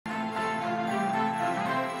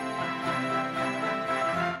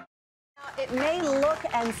It may look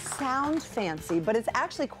and sound fancy, but it's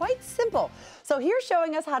actually quite simple. So here's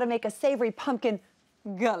showing us how to make a savory pumpkin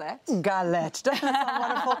galette. Galette. Doesn't that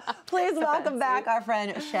sound wonderful? Please welcome back our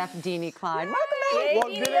friend, Chef Dini Klein. Welcome back.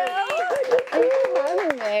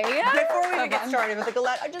 Before we even get started with the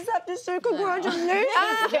galette, I just have to say congratulations. A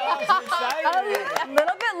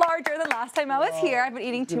little bit larger than last time I was here. I've been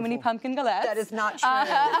eating too many pumpkin galettes. That is not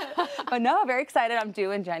true. But no, very excited. I'm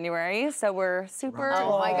due in January, so we're super,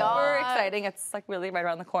 super exciting. It's like really right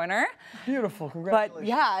around the corner. Beautiful, congratulations. But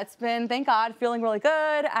yeah, it's been, thank God, feeling really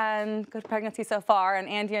good and good pregnancy so far. And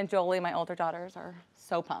Andy and Jolie, my older daughters, are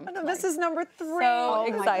so pumped. I know, this is number 3. So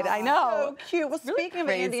excited, I know. So cute. Well, Really speaking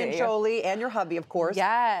crazy. of Andy and Jolie and your hubby, of course.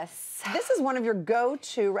 Yes. This is one of your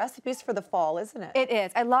go-to recipes for the fall, isn't it? It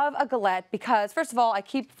is. I love a galette because, first of all, I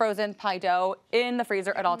keep frozen pie dough in the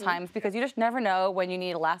freezer at all times because you just never know when you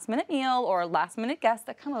need a last-minute meal or a last-minute guest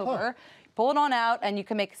that come over. Pull it on out, and you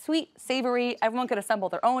can make sweet, savory. Everyone could assemble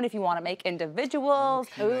their own if you want to make individuals.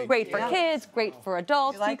 Great for kids, great for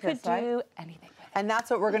adults. You could do anything. And that's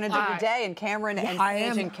what we're going to do today. And Cameron and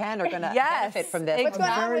Paige and Ken are going to benefit from this. Exactly.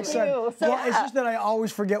 I'm very excited. Well, it's just that I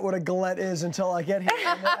always forget what a galette is until I get here.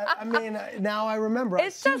 I mean, now I remember.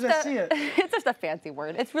 As soon as I see it. It's just a fancy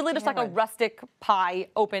word. It's really just like a rustic pie,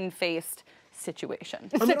 open-faced situation.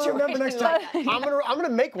 I'm going to remember next time. I'm going to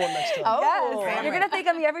make one next time. Yes. You're going to think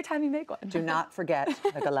of me every time you make one. Do not forget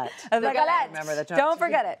the galette. The galette. Remember that. Don't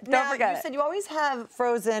forget it. Don't forget it. You said you always have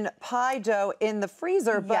frozen pie dough in the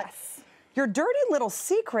freezer, but your dirty little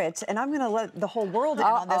secret, and I'm going to let the whole world in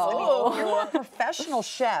on this. I mean, you're a professional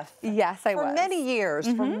chef. Yes, I was. For many years,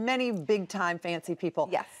 for many big-time fancy people.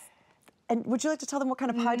 Yes. And would you like to tell them what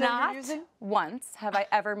kind of pie dough you're using? Not once have I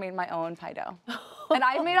ever made my own pie dough. And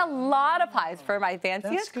I've made a lot of pies for my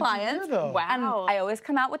fanciest clients. Wow. And I always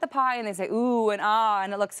come out with the pie and they say, ooh and ah,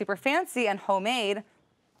 and it looks super fancy and homemade,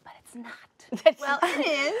 but it's not. Well, it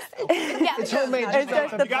is. It's homemade. It's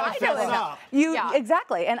just the pie dough.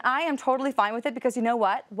 Exactly, and I am totally fine with it because you know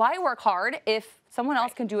what? Why work hard if someone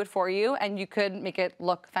else can do it for you and you could make it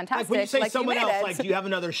look fantastic? Like when you say someone else, like do you have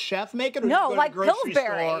another chef make it? Or No, you go like to the grocery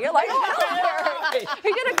Pillsbury. store? You're like, Pillsbury.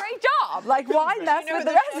 He did a great job. Like, why mess with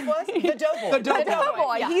the recipe? The dough boy. The dough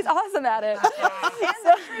boy. boy. He's awesome at it. And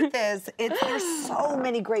the truth is, there's so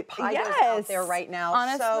many great pie doughs out there right now.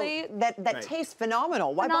 Honestly, so that tastes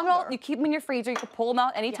phenomenal. Why phenomenal. bother? You keep them in your freezer. You can pull them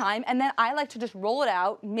out anytime. And then I like to just roll it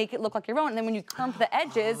out, make it look like your own. And then when you crump the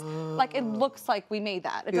edges, like it looks like we made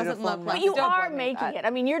that. It doesn't look like But you are making it. I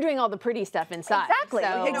mean, you're doing all the pretty stuff inside. Exactly.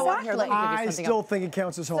 So. You know what? Here, let me give you I something still else. think it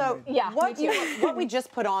counts as homemade. So what we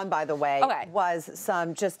just put on, by the way, was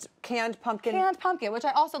some just canned pumpkin. Canned pumpkin, which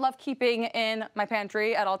I also love keeping in my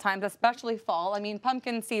pantry at all times, especially fall. I mean,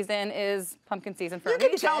 pumpkin season is pumpkin season for a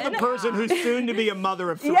reason. You can tell the person who's soon to be a mother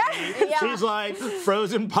of 3. She's like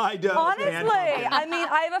frozen pie dough. Honestly, I mean,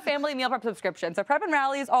 I have a family meal prep subscription. So Prep and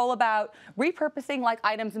Rally is all about repurposing like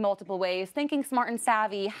items in multiple ways, thinking smart and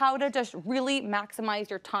savvy, how to just really maximize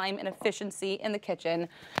your time and efficiency in the kitchen.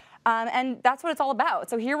 And that's what it's all about.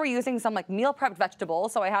 So here we're using some like meal prepped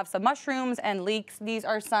vegetables. So I have some mushrooms and leeks. These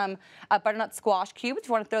are some butternut squash cubes. If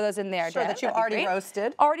you want to throw those in there, Sure, that you already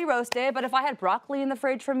roasted. Already roasted. But if I had broccoli in the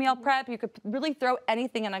fridge for meal prep, you could really throw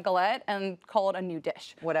anything in a galette and call it a new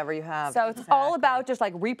dish. Whatever you have. So it's all about just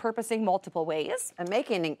like repurposing multiple ways. And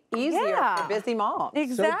making it easier for busy moms.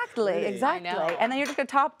 Exactly, exactly. And then you're just going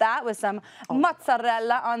to top that with some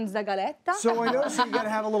mozzarella on the galette. So I noticed you got to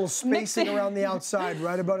have a little spacing around the outside,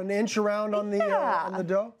 right? About an inch around on the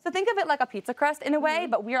dough? So think of it like a pizza crust in a way,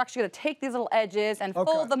 but we're actually going to take these little edges and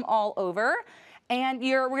fold them all over. And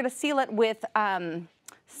we're going to seal it with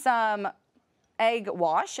some egg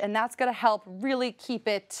wash, and that's going to help really keep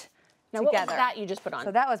it together. What was that you just put on?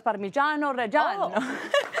 So that was Parmigiano Reggiano.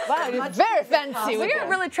 Wow, you're very fancy. We're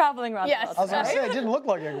really traveling around the world. I was going to say, it didn't look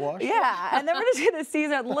like egg wash. Yeah, and then we're just going to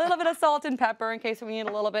season it with a little bit of salt and pepper in case we need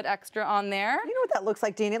a little bit extra on there. You know what that looks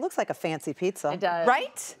like, Dini? It looks like a fancy pizza. It does.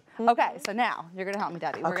 Right? Okay, so now you're going to help me,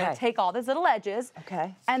 Daddy. We're going to take all these little edges.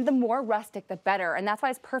 And the more rustic, the better. And that's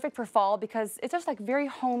why it's perfect for fall because it's just like very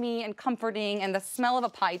homey and comforting. And the smell of a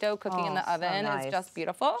pie dough cooking in the oven is just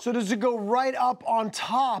beautiful. So does it go right up on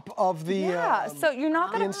top of the so you're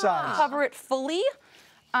not going to cover it fully.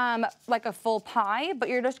 Like a full pie, but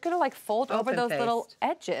you're just gonna like fold over those little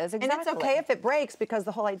edges. And it's okay if it breaks because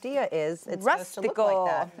the whole idea is it's supposed to look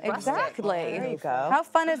like that. Exactly. There you go. How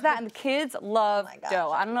fun is that? And the kids love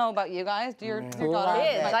dough. I don't know about you guys. Do your daughter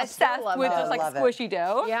is obsessed with just like squishy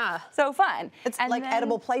dough? Yeah. So fun. It's like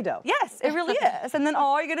edible Play-Doh. Yes, it really is. And then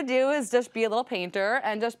all you're gonna do is just be a little painter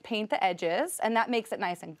and just paint the edges, and that makes it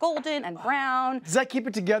nice and golden and brown. Does that keep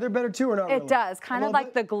it together better too, or not? It does, kind of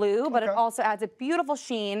like the glue, but it also adds a beautiful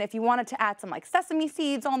sheen between, if you wanted to add some like sesame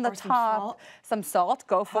seeds on the Or some top, salt. some salt,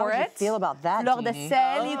 go for How do you it. feel about that, Fleur de Dini?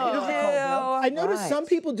 sel, you can I do. noticed some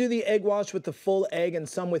people do the egg wash with the full egg and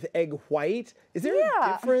some with egg white. Is there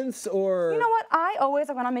a difference or? You know what? I always,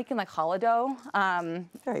 like when I'm making like challah dough,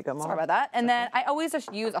 There you go, Mom. sorry about that. And then I always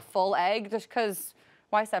just use a full egg just because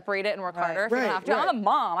why separate it and work harder if you don't have to? Right. I'm a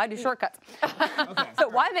mom. I do shortcuts. So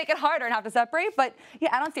why make it harder and have to separate? But yeah,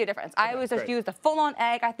 I don't see a difference. I always just great. use the full-on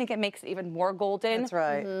egg. I think it makes it even more golden. That's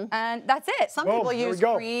right. And that's it. Some Boom, people there we use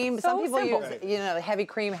go. cream. So Some people simple. use, you know, heavy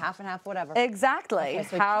cream, half and half, whatever. Exactly. Okay, so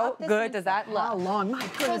we How pop this good in does for that look? How long? My So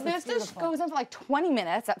goodness, this it's dish beautiful. goes in for like 20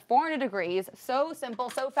 minutes at 400 degrees. So simple,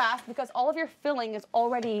 so fast, because all of your filling is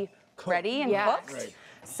already ready and Yes. cooked. Right.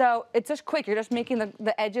 So it's just quick. You're just making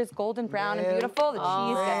the edges golden brown and beautiful. The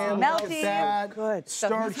cheese gets melty. Good.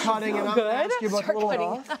 Start cutting, and I'm good. going to ask you about the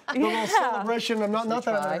little celebration. I'm not that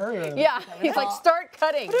I'm in a hurry. or anything. Yeah, he's like, start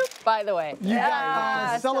cutting, by the way. You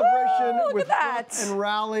got Yes. a celebration Woo, look with at that. Prep and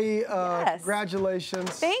Rally. Yes. Congratulations.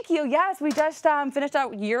 Thank you. Yes, we just finished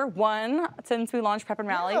out year 1 since we launched Prep and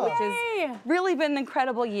Rally, which has really been an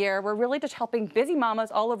incredible year. We're really just helping busy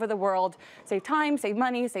mamas all over the world save time, save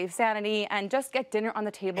money, save sanity, and just get dinner on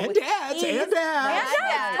the table. And with dads, ease. and dads. And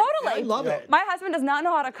dads, totally. I love it. My husband does not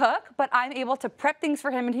know how to cook, but I'm able to prep things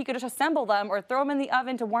for him, and he could just assemble them or throw them in the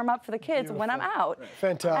oven to warm up for the kids when I'm out.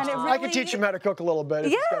 Fantastic. And it I can really- teach him how to cook a little bit.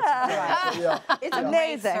 if he's got some time. So, yeah. It's a great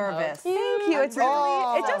Amazing. service. Thank you. It's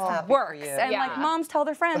really, it just happy for works. you. And like Yeah. moms tell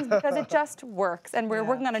their friends because it just works. And we're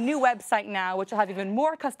working on a new website now, which will have even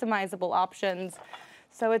more customizable options.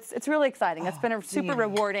 So it's really exciting. It's been a super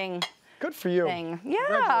rewarding Good for you. thing. Yeah.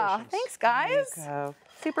 Congratulations. Thanks, guys. go.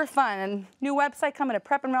 Super fun. And new website coming to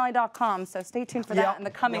prepandrally.com. So stay tuned for that in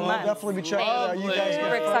the coming We'll months. definitely be checking it out. You guys Super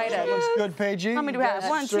get excited. Looks good, Paigey. How many do we have? You guys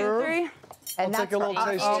 1, 2, serve. 3. I'll And take that's a little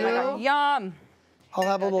for taste Oh too. my God, yum. I'll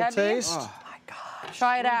have a little Debbie? taste.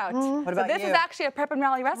 Try it out. What about so this you? is actually a Prep and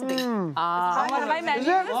Rally recipe. This is on one of my menus.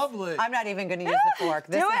 Lovely. I'm not even going to use the fork.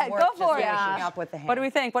 This Do is it. worth Go just for it. finishing up with the hand. What do we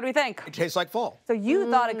think? What do we think? It tastes like fall. So you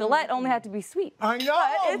thought a galette only had to be sweet. I know.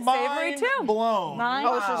 But it's savory mind too. Blown. Mine.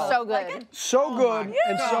 Oh, this is so good. So good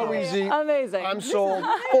and so easy. Amazing. I'm sold.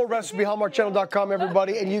 Full recipe, hallmarkchannel.com,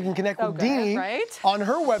 everybody. And you can connect with good, Dini right? on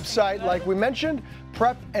her website, like we mentioned,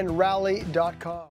 prepandrally.com.